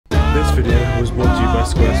by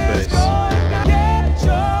Squarespace.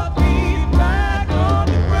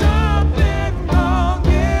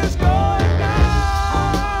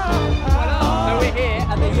 So we're here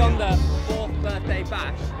at the Yonder 4th birthday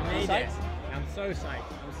bash. Psyched? I'm so psyched.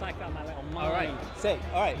 I'm psyched out my little mind. Alright, sick.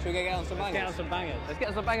 Alright, should we go get on some bangers? Let's get on some bangers. Let's get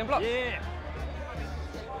on some banging blocks. Yeah.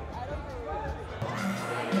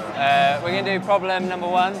 We're going to do problem number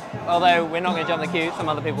 1, although we're not going to jump the queue, some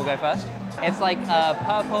other people go first. It's like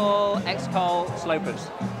purple X-Col slopers.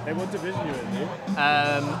 Hey, what division you in, dude?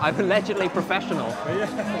 I'm allegedly professional. Oh,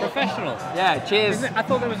 yeah. Professional? Yeah, cheers. I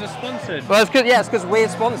thought there was a sponsored. Well, it's because we're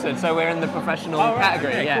sponsored, so we're in the professional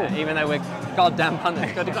category, okay, yeah, cool. even though we're goddamn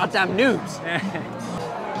punters, goddamn noobs.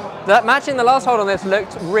 That matching the last hold on this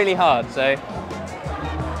looked really hard, so.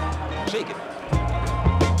 Shake it.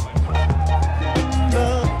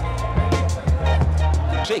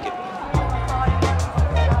 Shake it.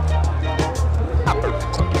 Uppercut.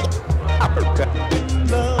 Uppercut.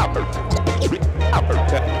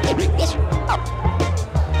 Uppercut.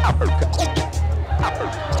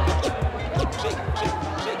 Shake it.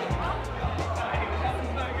 Shake it.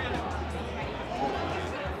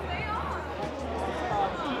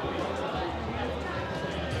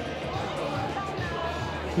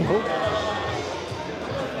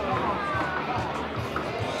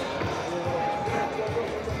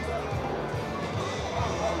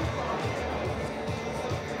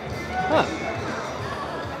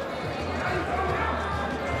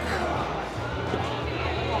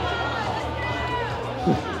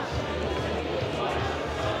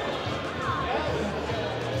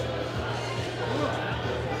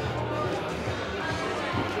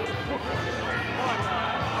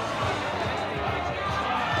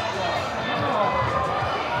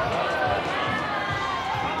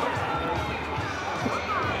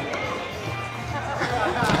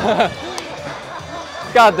 Huh.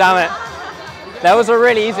 God damn it. That was a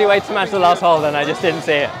really easy way to smash the last hole, and I just didn't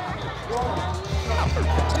see it.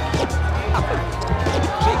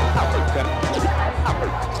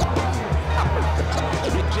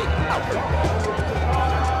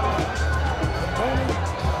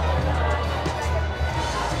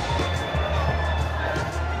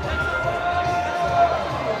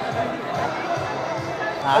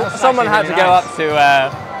 Someone had to go up to,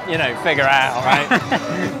 you know, figure out, right?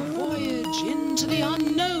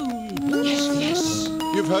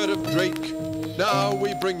 You've heard of Drake. Now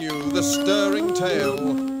we bring you the stirring tale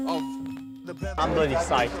of the... I'm bloody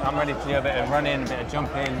psyched. I'm ready to do a bit of running, a bit of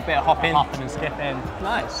jumping, a bit of hopping and skipping.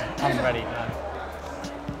 Nice. I'm ready, man.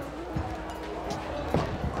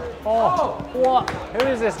 Oh, what? Who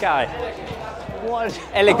is this guy? What?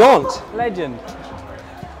 Elegant. Legend.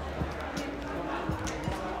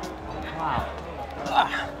 Wow.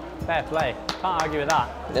 Fair play. Can't argue with that.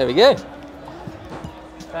 There we go.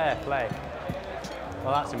 Fair play.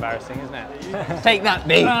 Well, that's embarrassing, isn't it? Take that,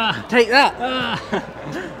 B. Take that.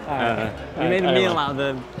 We made a meal out of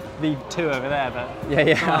the two over there, but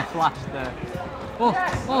I flashed the...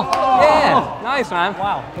 Yeah, nice, man.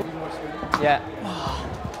 Wow. Yeah.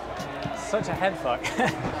 Such a head fuck.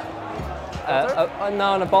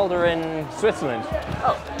 No, on a boulder in Switzerland.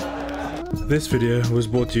 This video was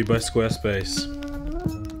brought to you by Squarespace.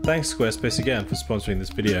 Thanks Squarespace again for sponsoring this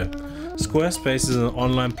video. Squarespace is an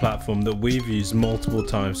online platform that we've used multiple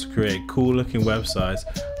times to create cool looking websites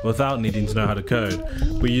without needing to know how to code.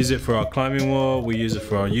 We use it for our climbing wall, we use it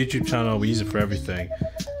for our YouTube channel, we use it for everything.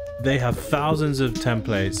 They have thousands of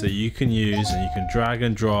templates that you can use, and you can drag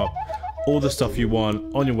and drop all the stuff you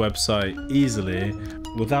want on your website easily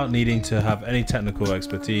without needing to have any technical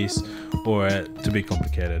expertise or it to be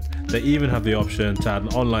complicated. They even have the option to add an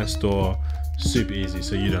online store, super easy,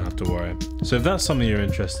 so you don't have to worry. So if that's something you're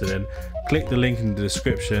interested in, click the link in the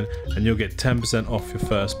description and you'll get 10% off your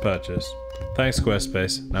first purchase. Thanks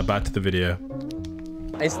Squarespace. Now back to the video.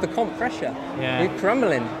 It's the comp pressure. Yeah. You're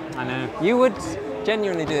crumbling. I know. You would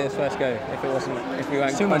genuinely do this first go if it wasn't, if you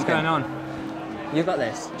weren't. Too much going on. You got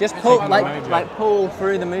this. Just pull, like pull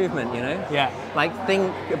through the movement, you know? Yeah. Like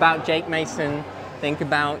think about Jake Mason, think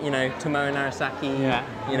about, you know, Tomoe Narasaki. Yeah.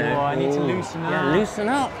 You know. I need to loosen up. Yeah, loosen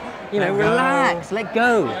up. You know, relax, let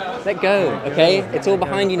go, okay? It's all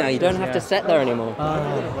behind you now, you don't have to set there anymore.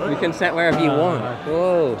 You can set wherever you want.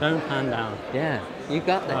 Whoa. Don't pan down. Yeah, you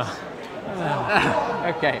got this.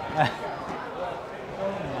 Okay.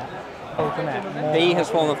 B has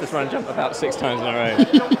fallen off this run jump about 6 times in a row.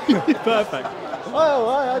 Perfect. Oh,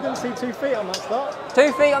 I didn't see 2 feet on that start.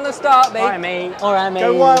 2 feet on the start, B. All right, mate. All right, mate.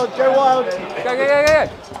 Go wild, go wild. Go, go, go, go, go.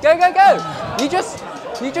 Go, go, go. You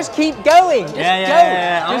just keep going. Just go.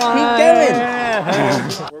 Just keep going.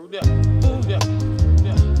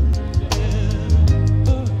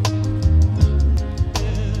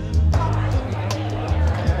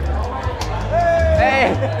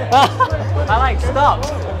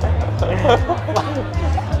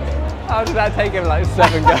 How did that take him like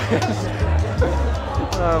 7 goes?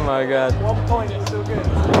 Oh my god. 1 point is still good.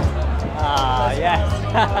 Ah, yes.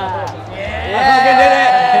 Yeah.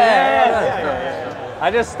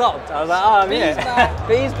 I just stopped. I was like, oh, I'm here.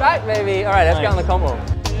 B's back, baby. All right, let's get on the comp wall.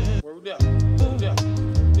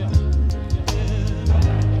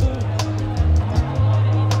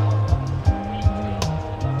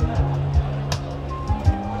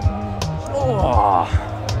 Oh,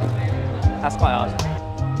 that's quite hard.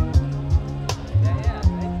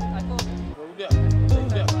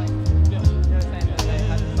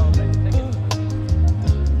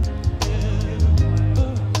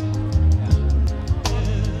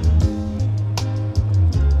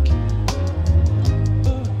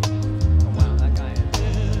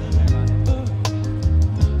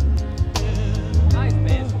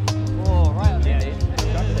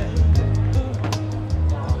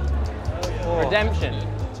 Redemption.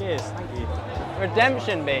 Cheers, thank you.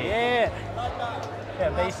 Redemption, B. Yeah. Yeah,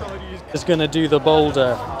 basically. Is going to do the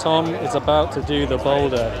boulder. Tom is about to do the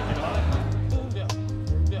boulder.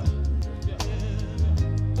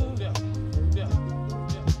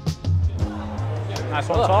 Nice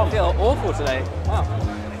one, Tom. I feel awful today. Wow.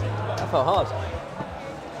 That felt hard.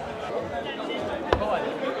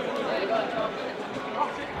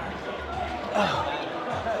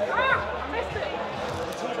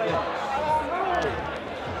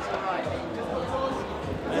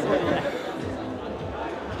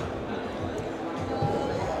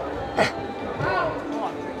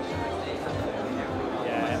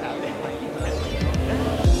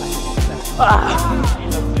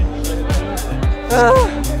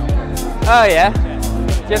 Oh yeah,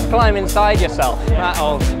 just climb inside yourself, that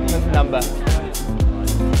old number.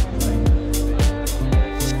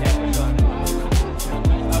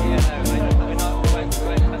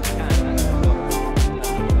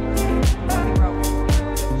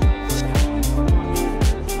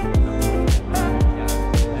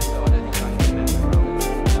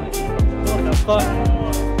 What the fuck?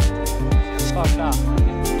 Fuck that.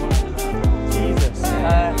 Jesus.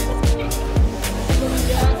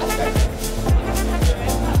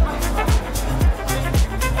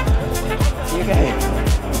 Okay.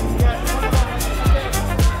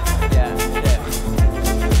 Yeah.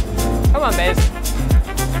 Come on, Biz.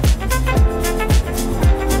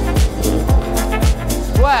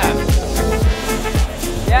 Wow.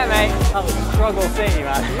 Yeah, mate. That was struggle city,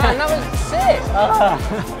 man. Man, that was sick.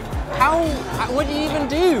 How? What did you even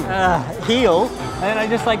do? Heel, and then I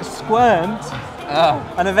just like squirmed,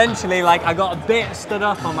 and eventually like I got a bit stood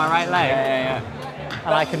up on my right leg, Yeah.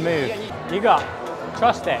 and I could move. You got,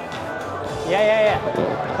 trust it. Yeah.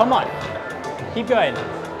 Come on, keep going,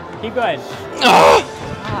 keep going.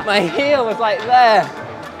 My heel was like there.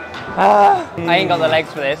 I ain't got the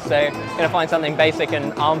legs for this, so gonna find something basic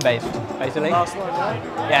and arm based, basically. Last one, right?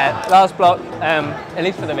 Yeah, last block, at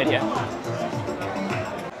least for the video.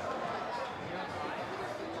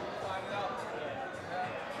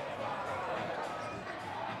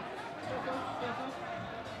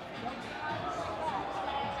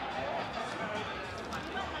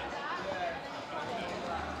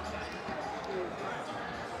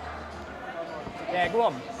 Yeah, go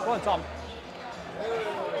on, Tom.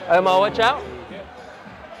 Omar, watch out.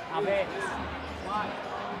 Have it.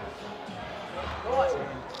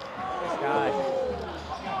 This guy.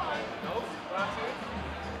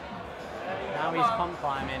 Now he's pump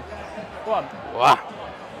climbing. Go on. Wow.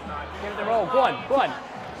 Give it the roll. Go on.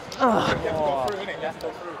 Oh.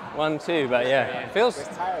 1-2, but yeah, it feels,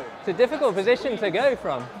 it's a difficult position to go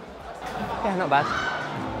from. Yeah, not bad.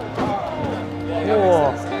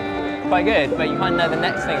 Whoa. Quite good, but you kind of know the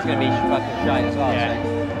next thing's going to be fucking shite as well. Yeah.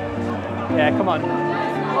 Yeah, come on.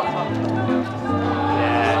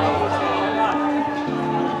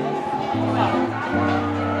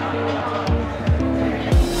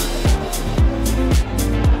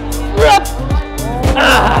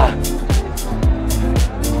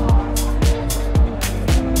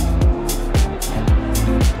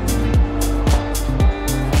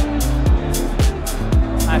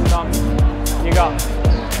 Nice, Tom. You got.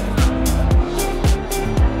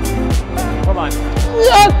 Come on.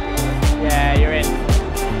 Yeah, you're in.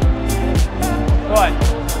 Go on.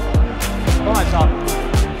 Come on, Tom.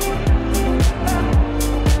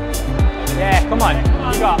 Yeah, come on.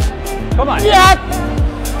 You got. Come on. Yeah!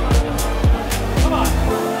 Come on.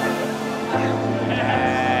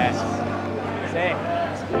 Yes. Sick.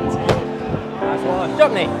 Nice one.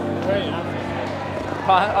 Stop me.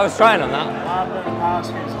 I was trying on that.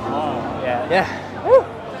 Yeah. Woo.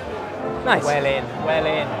 Nice. Well in.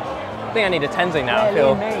 I think I need a tensing now. I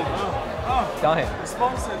feel dying.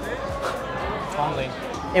 Tumbling.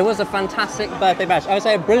 It was a fantastic birthday bash. I would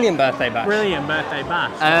say a brilliant birthday bash. Brilliant birthday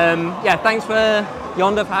bash. Yeah, thanks for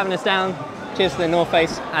Yonder for having us down. Cheers to the North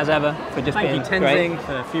Face, as ever, for just being Thank you, great. Tenzing,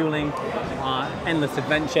 for fueling our endless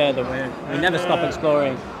adventure that we never stop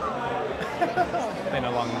exploring. It's been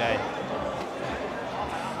a long day.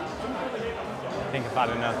 I think I've had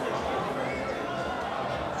enough.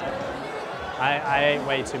 I ate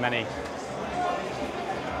way too many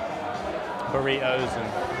burritos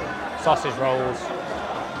and sausage rolls.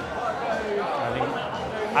 I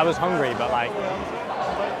think I was hungry, but like,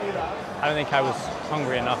 I don't think I was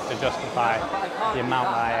hungry enough to justify the amount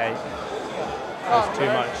that I ate. It was too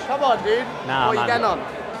much. Come on, dude. Nah, what man, are you getting on?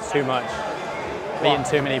 it's too much. Eating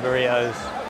too many burritos.